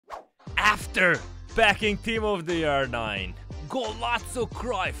After packing Team of the Year 9, Golazzo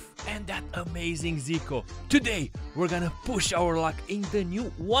Cruyff, and that amazing Zico, today we're gonna push our luck in the new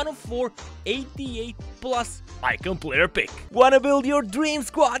 104 88 plus icon player pick. Wanna build your dream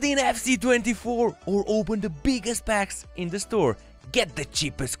squad in FC24 or open the biggest packs in the store? Get the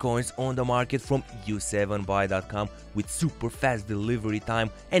cheapest coins on the market from u7buy.com with super fast delivery time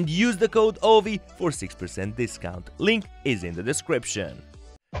and use the code OVI for 6% discount. Link is in the description.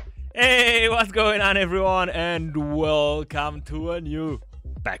 Hey, what's going on everyone, and welcome to a new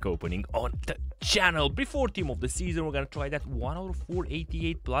pack opening on the channel. Before team of the season, we're gonna try that 104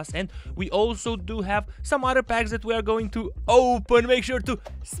 88 plus, and we also do have some other packs that we are going to open. Make sure to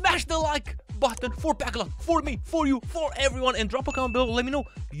smash the like button for pack luck, for me, for you, for everyone, and drop a comment below. Let me know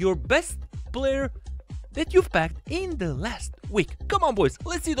your best player that you've packed in the last week. Come on boys,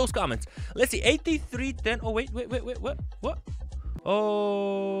 let's see those comments. Let's see. 8310. Oh wait, what?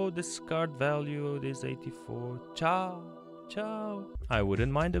 Oh, this card value is 84. Ciao. I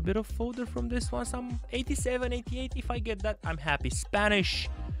wouldn't mind a bit of fodder from this one. Some 87, 88. If I get that, I'm happy. Spanish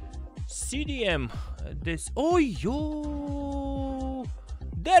CDM. This. Oh, yo.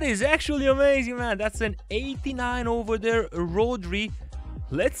 That is actually amazing, man. That's an 89 over there. Rodri.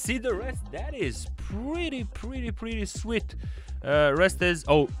 Let's see the rest. That is pretty sweet. Rest is.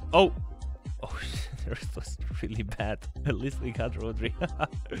 Oh. The rest was really bad. At least we got Rodri.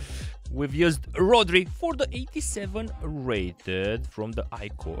 We've used Rodri for the 87 rated from the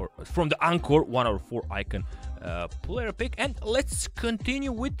Encore 104 icon player pick, and let's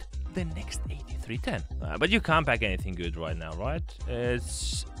continue with the next 8310. But you can't pack anything good right now, right?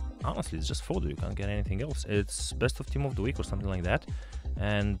 It's honestly, it's just fodder. You can't get anything else. It's best of team of the week or something like that,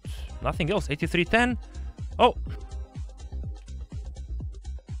 and nothing else. 8310. Oh.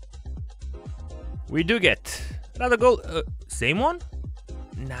 We do get another goal. Same one?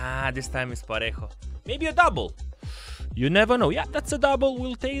 Nah, this time it's parejo. Maybe a double. You never know. Yeah, that's a double.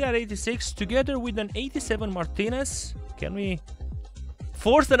 We'll take that 86 together with an 87 Martinez. Can we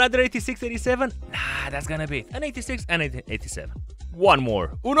force another 86, 87? Nah, that's gonna be an 86 and an 87. One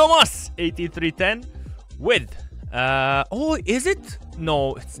more. Uno más. 8310 with... oh, is it?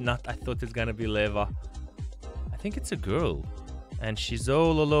 No, it's not. I thought it's gonna be Leva. I think it's a girl. And she's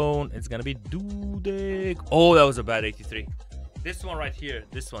all alone. It's gonna be Dudek. Oh, that was a bad 83. This one right here.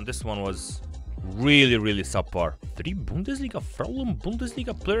 This one was really subpar. 3 Bundesliga Frauen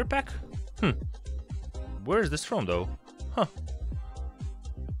Bundesliga player pack? Where is this from though?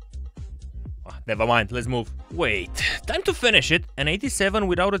 Never mind, let's move. Wait, time to finish it. An 87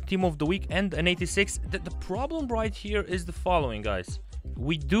 without a team of the week and an 86. The problem right here is the following, guys.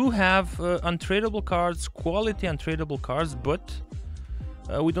 We do have untradeable cards, quality untradeable cards, but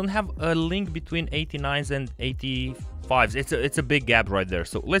we don't have a link between 89s and 85s. It's a big gap right there.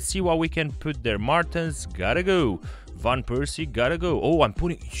 So let's see what we can put there. Martens, gotta go. Van Persie, gotta go. Oh, I'm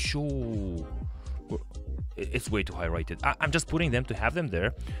putting... Sure. It's way too high rated. I'm just putting them to have them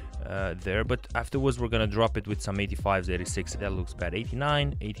there. But afterwards we're gonna drop it with some 85s, 86. That looks bad.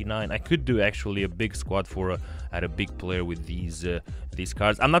 89. I could do actually a big squad for at a big player with these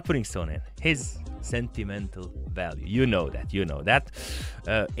cards. I'm not putting Son in. His sentimental value. You know that.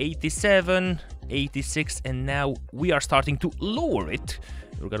 87, 86, and now we are starting to lower it.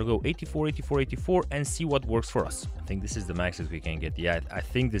 We're gonna go 84, 84, 84 and see what works for us. I think this is the max that we can get. Yeah, I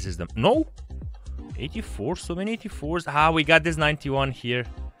think this is the... No? 84, so many 84s. Ah, we got this 91 here.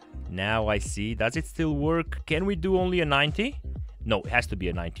 Now I see. Does it still work? Can we do only a 90? No, it has to be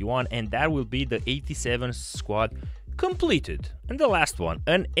a 91, and that will be the 87 squad completed. And the last one,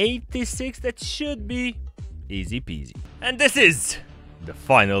 an 86 that should be easy peasy. And this is the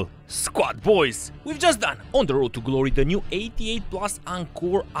final squad, boys. We've just done on the road to glory the new 88 plus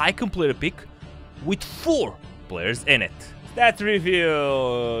Encore icon player pick with 4 players in it. Stat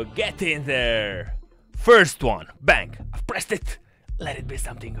review. Get in there. First one, bang, I've pressed it. Let it be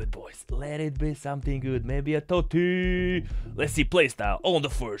something good, boys. Let it be something good. Maybe a TOTY. Let's see playstyle on the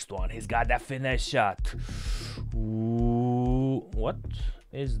first one. He's got that finesse shot. Ooh, what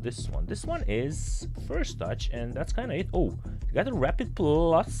is this one? This one is first touch, and that's kind of it. Oh, you got a rapid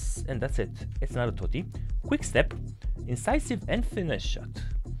plus, and that's it. It's not a TOTY. Quick step, incisive, and finesse shot.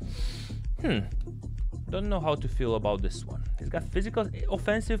 Don't know how to feel about this one. He's got physical,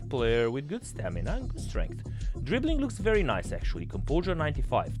 offensive player with good stamina and good strength. Dribbling looks very nice actually. Composure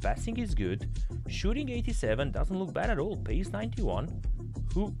 95. Passing is good. Shooting 87. Doesn't look bad at all. Pace 91.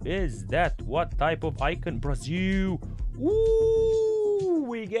 Who is that? What type of icon? Brazil. Ooh,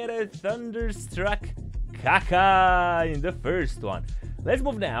 we get a Thunderstruck Kaká in the first one. Let's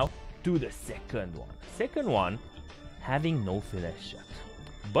move now to the second one. Second one, having no finesse shot.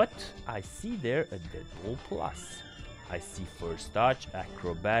 But I see there a Deadpool Plus. I see first touch,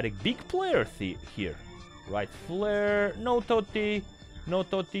 acrobatic, big player here. Right flare, no TOTY, no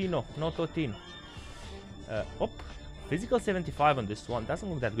TOTY, no TOTY. Physical 75 on this one, doesn't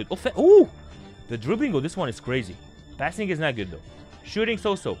look that good. Oh, the dribbling of this one is crazy. Passing is not good though. Shooting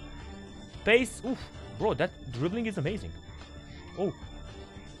so-so. Pace, oof, bro, that dribbling is amazing. Oh,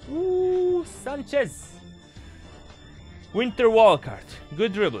 ooh, Sanchez. Winter wildcard,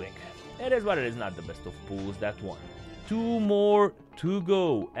 good dribbling. It is what it is, not the best of pools, that one. 2 more to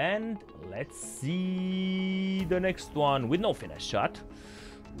go, and let's see the next one with no finish shot.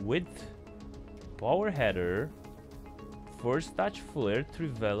 With power header, first touch flare,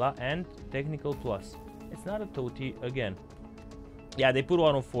 Trivela, and technical plus. It's not a TOTY again. Yeah, they put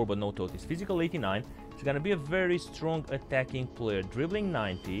 104, but no TOTYs. Physical 89. It's gonna be a very strong attacking player. Dribbling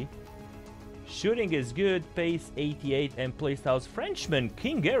 90. Shooting is good. Pace 88, and playstyles Frenchman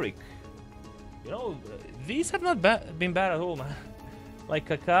King Eric. You know, these have not been bad at all, man. Like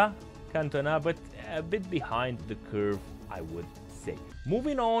Kaká, Cantona, but a bit behind the curve, I would say.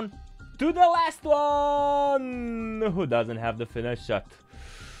 Moving on to the last one, who doesn't have the finish shot,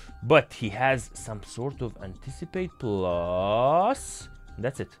 but he has some sort of anticipate plus.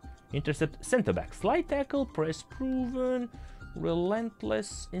 That's it. Intercept, center back, slide tackle, press proven,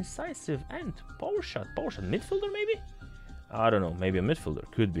 relentless, incisive, and power shot. Power shot, midfielder maybe? I don't know, maybe a midfielder,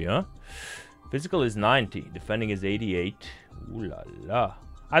 could be, huh? Physical is 90, defending is 88. Ooh la la.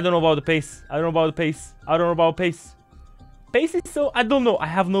 I don't know about the pace. I don't know about the pace. I don't know about pace. Pace is so, I don't know. I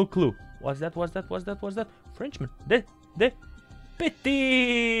have no clue. What's that? What's that? What's that? What's that? Frenchman. The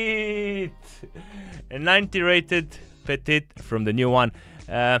Petit. A 90 rated Petit from the new one.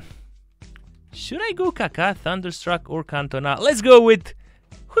 Should I go Kaká, Thunderstruck, or Cantona? Let's go with...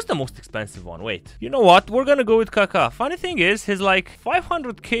 Who's the most expensive one? Wait. You know what? We're gonna go with Kaká. Funny thing is, he's like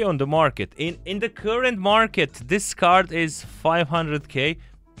 500k on the market. In the current market, this card is 500k.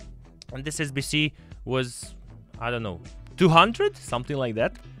 And this SBC was, I don't know, 200? Something like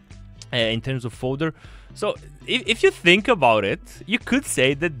that. In terms of folder. So, if you think about it, you could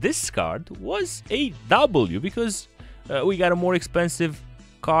say that this card was a W. Because we got a more expensive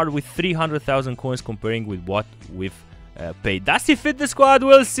card with 300,000 coins comparing with what we've paid. Does he fit the squad?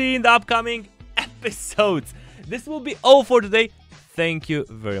 We'll see in the upcoming episodes. This will be all for today. Thank you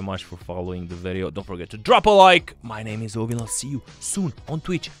very much for following the video. Don't forget to drop a like. My name is Ovin. I'll see you soon on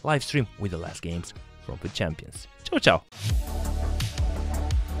Twitch live stream with the last games from the champions. Ciao, ciao.